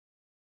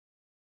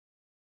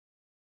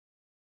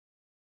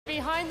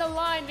behind the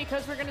line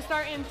because we're going to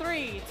start in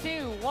 3,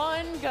 2,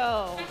 1,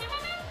 go.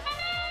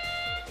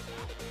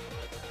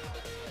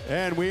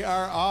 And we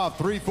are off.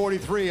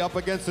 343 up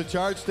against the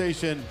charge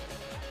station.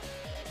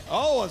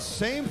 Oh,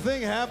 same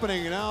thing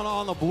happening now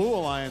on the Blue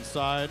Alliance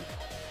side.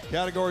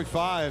 Category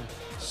 5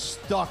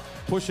 stuck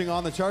pushing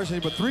on the charge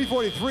station, but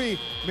 343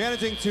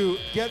 managing to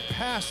get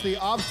past the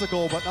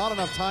obstacle, but not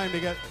enough time to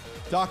get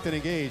docked and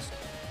engaged.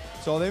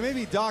 So they may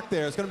be docked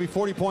there. It's going to be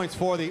 40 points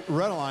for the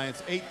Red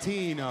Alliance,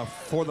 18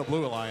 for the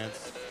Blue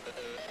Alliance.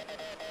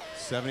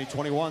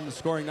 70-21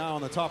 scoring now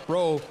on the top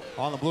row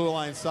on the Blue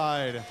Alliance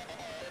side.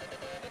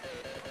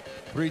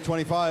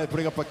 325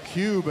 putting up a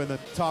cube in the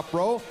top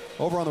row.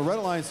 Over on the Red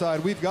Alliance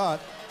side, we've got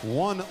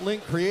one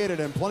link created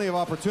and plenty of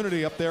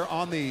opportunity up there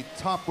on the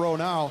top row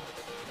now.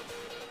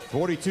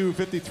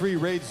 42-53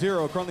 Raid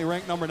 0, currently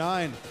ranked number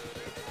 9.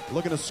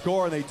 Looking to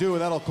score, and they do,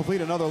 and that'll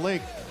complete another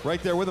link. Right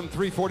there with them,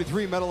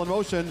 343 Metal in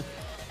Motion,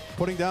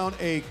 putting down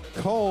a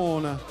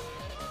cone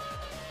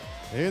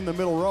in the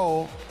middle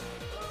row.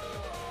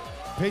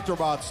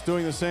 Patrobots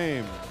doing the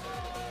same.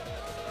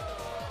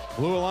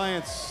 Blue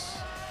Alliance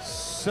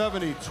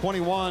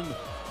 70-21,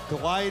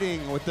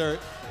 gliding with their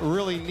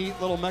really neat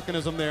little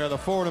mechanism there, the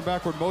forward and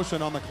backward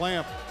motion on the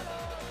clamp.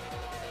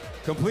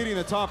 Completing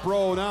the top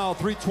row now,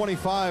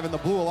 325 in the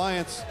Blue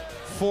Alliance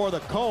for the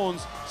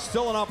cones.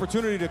 Still an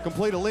opportunity to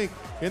complete a link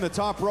in the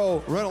top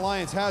row. Red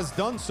Alliance has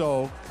done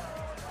so.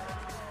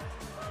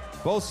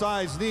 Both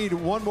sides need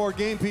one more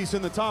game piece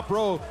in the top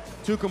row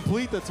to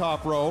complete the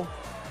top row.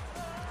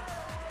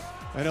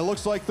 And it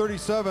looks like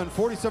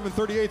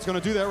 47-38 is going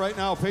to do that right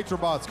now.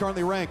 Patrobots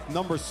currently ranked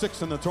number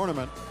 6 in the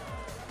tournament.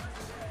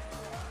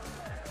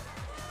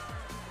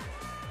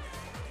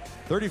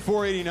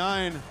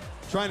 34-89,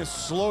 trying to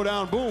slow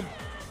down. Boom,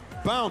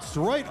 bounced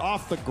right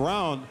off the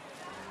ground.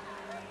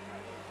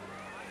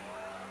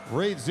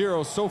 Raid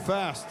 0 so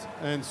fast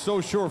and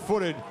so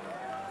sure-footed.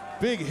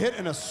 Big hit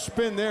and a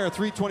spin there.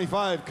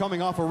 325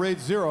 coming off of Raid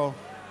 0.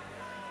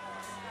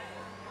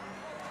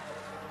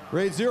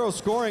 Raid 0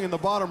 scoring in the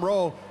bottom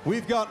row.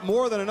 We've got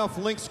more than enough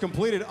links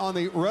completed on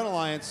the Red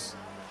Alliance,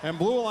 and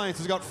Blue Alliance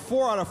has got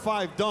 4 out of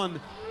 5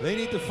 done. They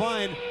need to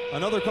find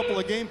another couple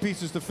of game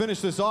pieces to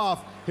finish this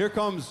off. Here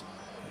comes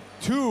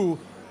 2.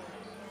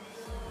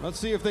 Let's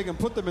see if they can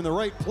put them in the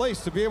right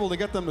place to be able to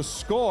get them to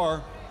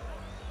score.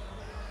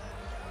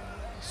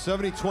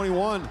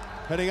 70-21,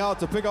 heading out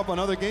to pick up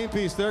another game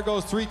piece. There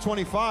goes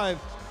 325,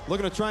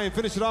 looking to try and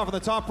finish it off in the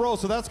top row.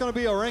 So that's going to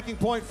be a ranking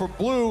point for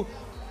Blue.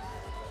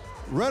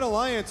 Red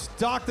Alliance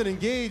docked and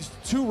engaged.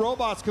 2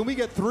 robots. Can we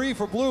get 3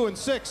 for Blue in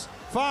 6,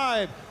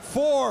 5,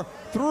 4,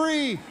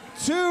 3,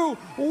 2,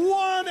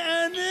 1,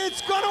 and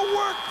it's going to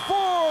work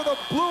for the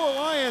Blue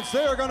Alliance.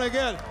 They are going to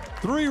get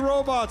 3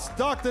 robots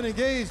docked and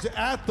engaged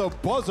at the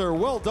buzzer.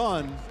 Well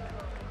done.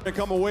 They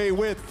come away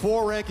with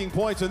 4 ranking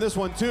points in this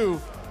one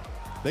too.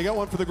 They got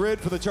one for the grid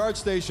for the charge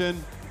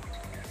station,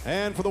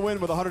 and for the win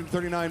with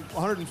 159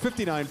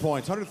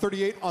 points.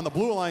 138 on the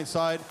Blue Alliance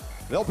side.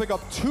 They'll pick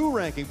up 2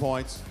 ranking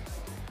points.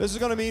 This is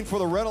going to mean for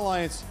the Red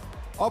Alliance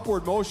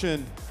upward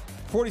motion,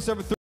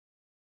 47-30.